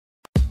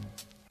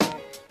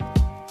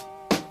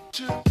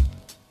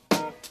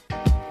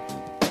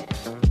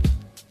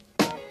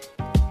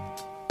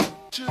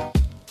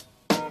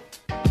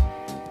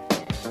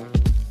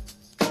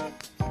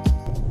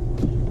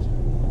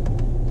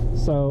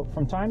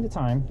from time to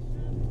time,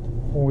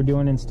 when we're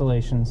doing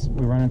installations,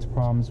 we run into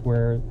problems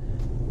where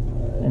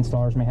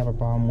installers may have a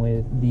problem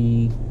with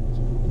the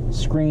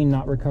screen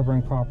not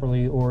recovering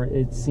properly, or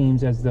it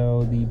seems as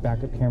though the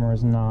backup camera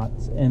is not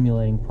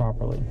emulating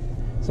properly.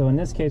 So in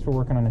this case, we're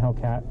working on a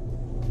Hellcat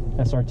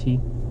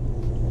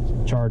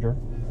SRT charger,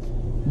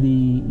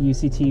 the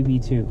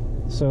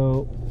UCTv2.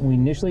 So we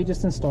initially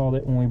just installed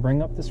it. When we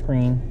bring up the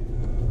screen,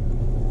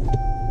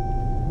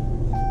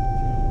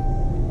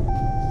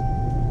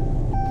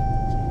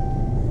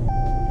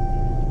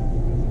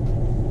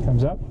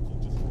 comes up,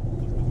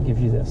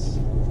 gives you this.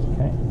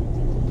 Okay,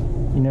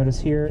 you notice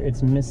here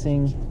it's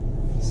missing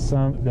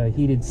the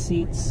heated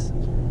seats,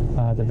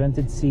 the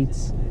vented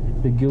seats.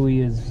 The GUI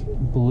is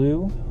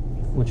blue,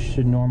 which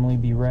should normally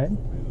be red.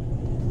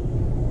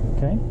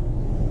 Okay,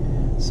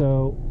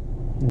 so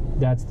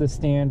that's the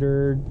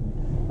standard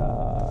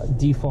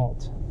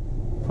default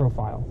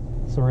profile.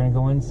 So we're going to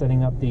go in,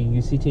 setting up the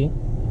UCT.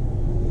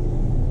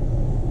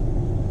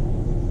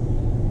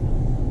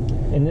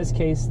 In this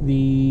case,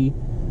 the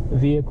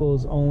vehicle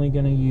is only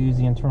going to use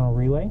the internal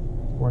relay.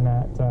 We're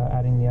not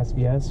adding the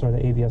SBS or the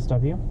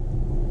AVSW.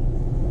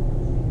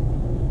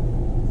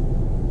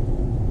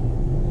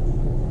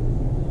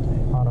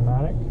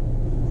 Automatic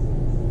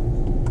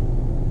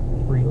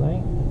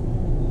relay,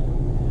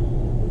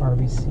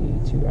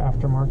 RVC to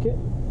aftermarket,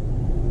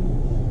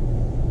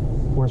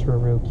 force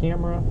rear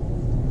camera,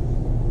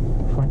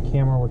 front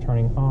camera we're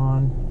turning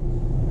on,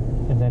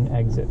 and then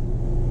exit.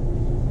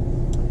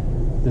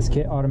 This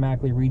kit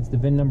automatically reads the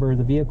VIN number of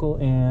the vehicle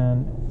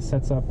and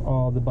sets up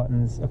all the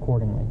buttons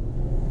accordingly.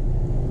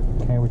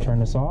 Okay, we turn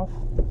this off,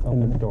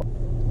 open the door.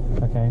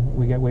 Okay,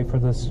 we wait for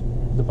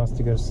the bus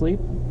to go to sleep.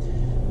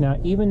 Now,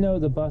 even though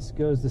the bus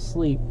goes to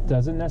sleep,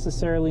 doesn't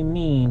necessarily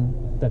mean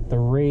that the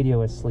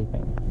radio is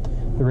sleeping.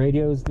 The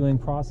radio is doing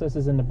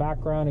processes in the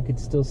background. It could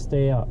still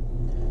stay up.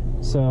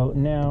 So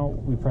now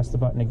we press the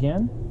button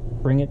again,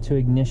 bring it to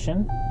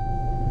ignition.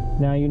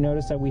 Now you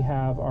notice that we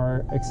have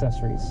our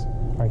accessories,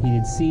 our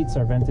heated seats,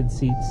 our vented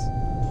seats.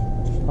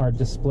 Our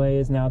display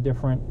is now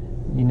different.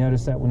 You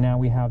notice that now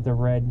we have the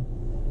red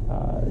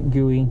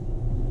GUI.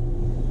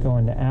 Go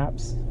into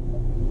apps.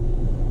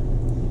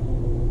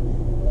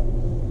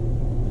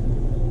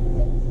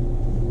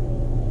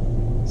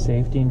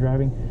 Safety and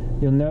driving.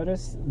 You'll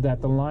notice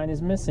that the line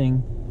is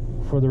missing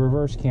for the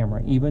reverse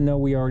camera, even though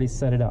we already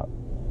set it up.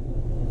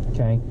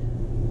 Okay,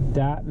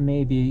 that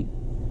may be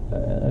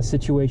a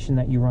situation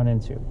that you run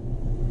into.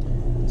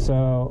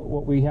 So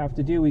what we have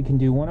to do, we can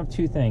do one of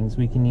two things.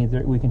 We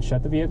can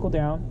shut the vehicle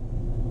down,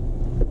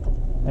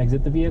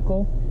 exit the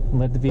vehicle, and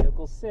let the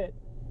vehicle sit.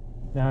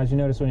 Now, as you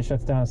notice, when it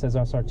shuts down, it says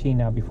SRT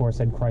now, before it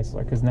said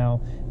Chrysler, because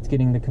now it's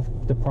getting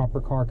the proper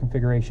car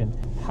configuration.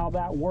 How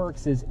that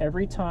works is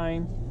every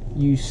time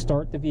you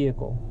start the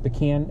vehicle,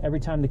 every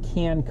time the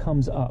can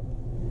comes up,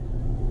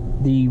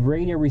 the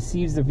radio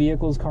receives the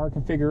vehicle's car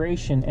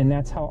configuration, and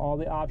that's how all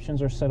the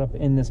options are set up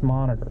in this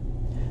monitor.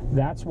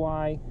 That's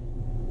why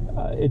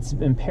it's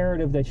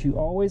imperative that you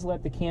always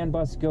let the CAN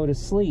bus go to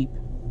sleep.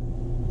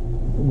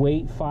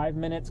 Wait 5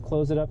 minutes,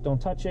 close it up, don't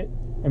touch it,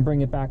 and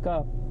bring it back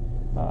up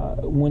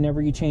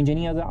whenever you change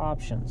any of the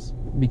options,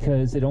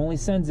 because it only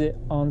sends it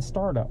on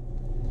startup,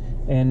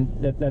 and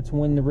that's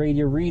when the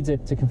radio reads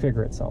it to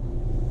configure itself.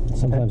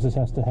 Sometimes this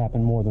has to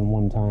happen more than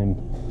one time.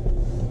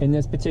 In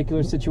this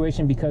particular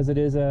situation, because it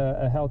is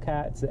a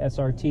Hellcat, it's the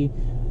SRT,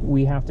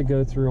 we have to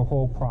go through a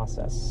whole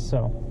process.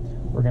 So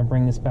we're going to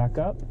bring this back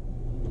up.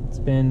 It's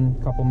been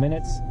a couple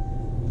minutes,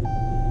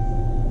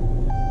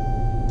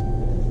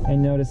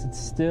 and notice it's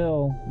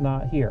still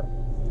not here,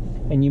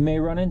 and you may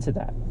run into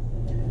that.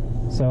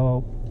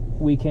 So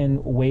we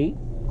can wait,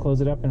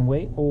 close it up and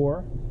wait,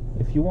 or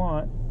if you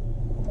want,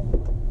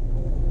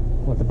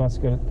 let the bus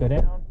go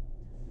down,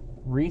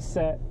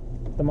 reset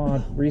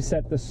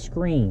the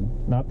screen,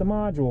 not the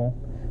module,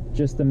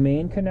 just the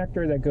main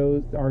connector that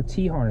goes, our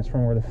T-harness,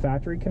 from where the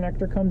factory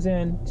connector comes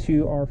in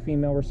to our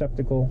female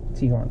receptacle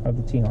of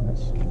the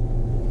T-harness.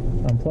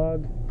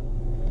 Unplug,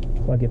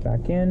 plug it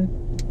back in.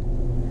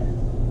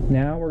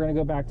 Now we're going to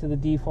go back to the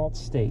default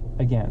state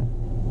again.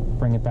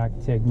 Bring it back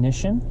to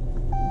ignition.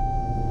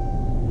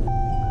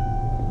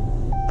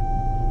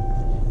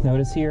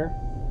 Notice here,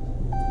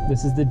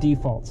 this is the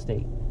default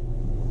state.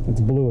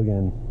 It's blue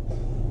again.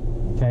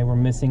 Okay, we're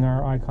missing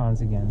our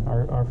icons again,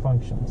 our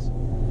functions.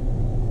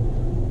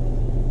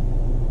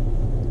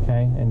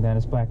 Okay, and then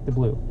it's back to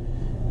blue.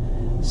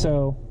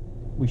 So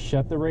we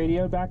shut the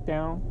radio back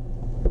down,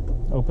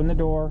 open the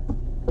door,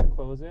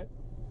 close it,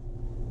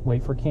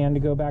 wait for CAN to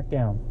go back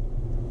down.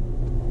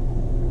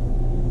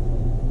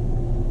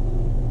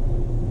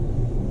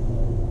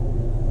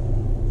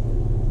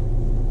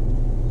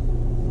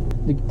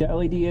 The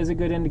LED is a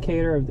good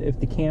indicator of if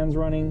the CAN's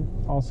running,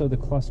 also the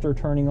cluster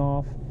turning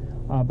off.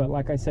 But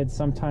like I said,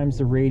 sometimes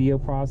the radio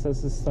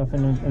processes stuff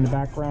in the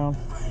background.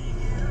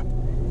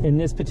 In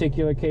this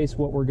particular case,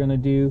 what we're going to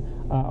do,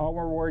 all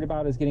we're worried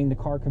about is getting the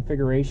car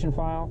configuration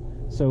file.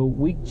 So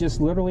we just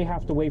literally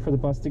have to wait for the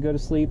bus to go to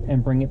sleep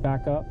and bring it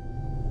back up.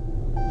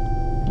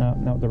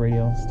 No, the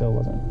radio still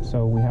wasn't.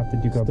 So we have to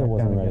go back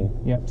down again.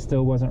 Yep,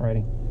 still wasn't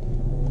ready.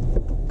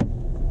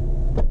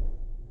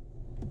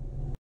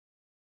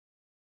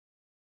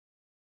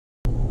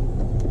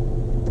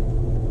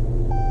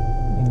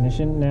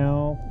 Ignition.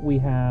 Now we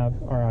have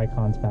our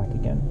icons back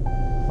again.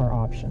 Our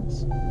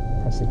options.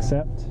 Press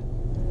accept.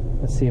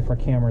 Let's see if our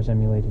camera's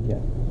emulated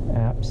yet.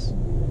 Apps.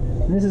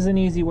 And this is an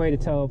easy way to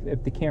tell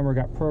if the camera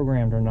got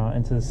programmed or not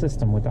into the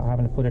system without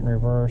having to put it in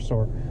reverse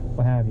or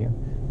what have you.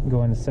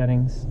 Go into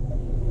settings,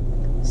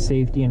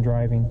 safety and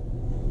driving,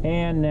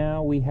 and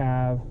now we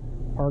have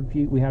park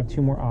view. We have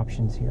 2 more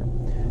options here.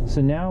 So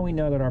now we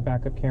know that our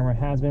backup camera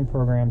has been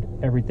programmed,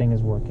 everything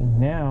is working.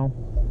 Now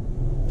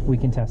we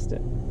can test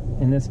it.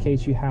 In this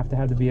case, you have to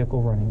have the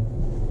vehicle running.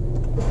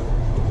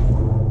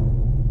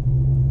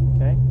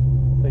 Okay,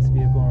 place the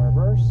vehicle in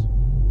reverse,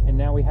 and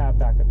now we have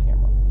backup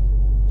camera.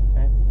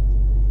 Okay,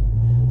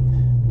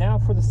 now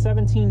for the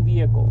 17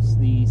 vehicles,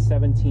 the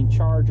 17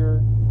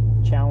 Charger,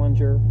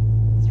 Challenger,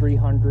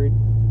 300,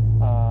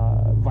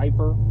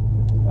 Viper,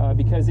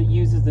 because it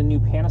uses the new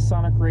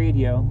Panasonic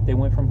radio. They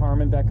went from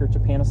Harman Becker to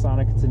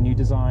Panasonic. It's a new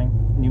design,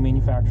 new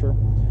manufacturer.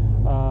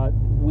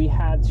 We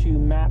had to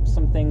map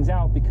some things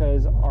out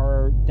because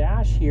our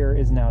dash here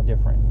is now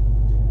different.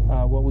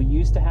 What we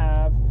used to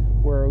have,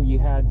 where you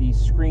had the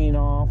screen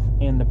off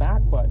and the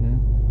back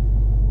button,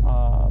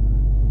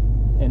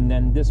 and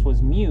then this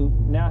was mute,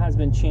 now has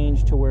been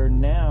changed to where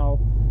now,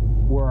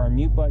 where our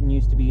mute button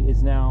used to be,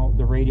 is now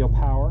the radio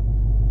power,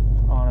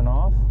 on and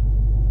off.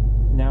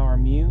 Now our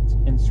mute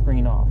and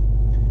screen off.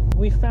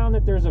 We found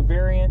that there's a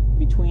variant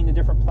between the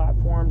different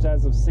platforms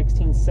as of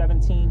 16,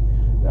 17.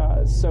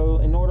 So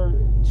in order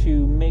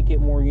to make it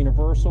more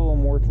universal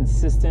and more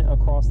consistent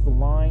across the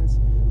lines,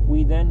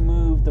 we then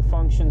moved the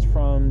functions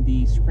from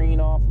the screen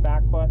off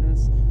back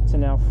buttons to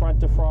now front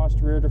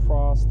defrost, rear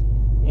defrost,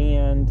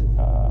 and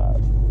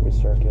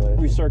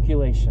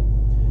recirculation.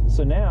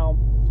 So now,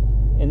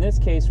 in this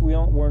case,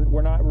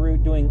 we're not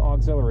doing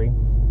auxiliary.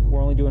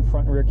 We're only doing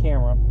front and rear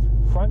camera.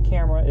 Front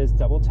camera is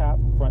double tap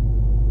front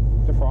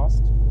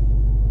defrost,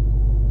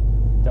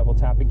 double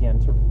tap again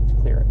to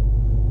clear it.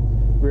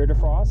 Rear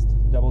defrost,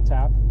 double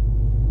tap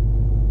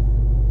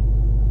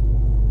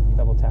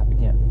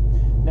again.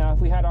 Now if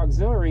we had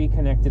auxiliary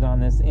connected on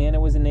this and it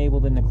was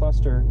enabled in the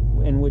cluster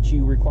in which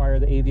you require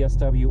the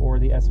AVSW or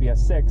the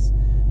SVS6,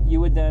 you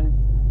would then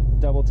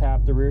double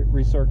tap the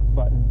recirc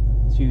button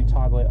to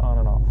toggle it on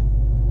and off.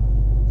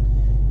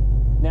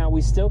 Now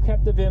we still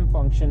kept the VIM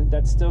function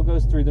that still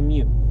goes through the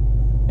mute.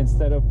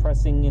 Instead of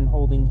pressing and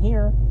holding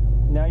here,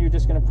 now you're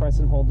just going to press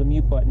and hold the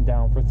mute button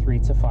down for 3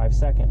 to 5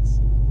 seconds.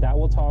 That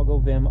will toggle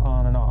VIM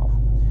on and off.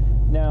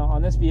 Now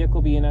on this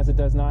vehicle, being as it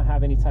does not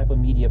have any type of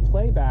media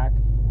playback,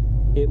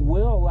 it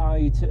will allow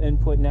you to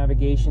input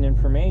navigation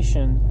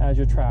information as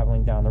you're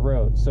traveling down the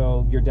road.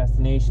 So your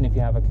destination, if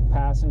you have a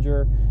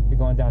passenger, you're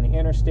going down the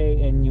interstate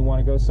and you want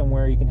to go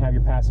somewhere, you can have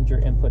your passenger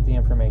input the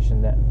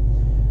information then.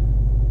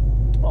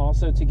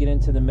 Also, to get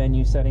into the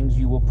menu settings,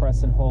 you will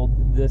press and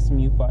hold this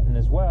mute button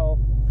as well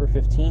for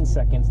 15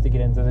 seconds to get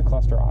into the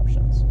cluster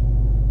options.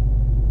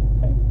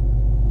 Okay.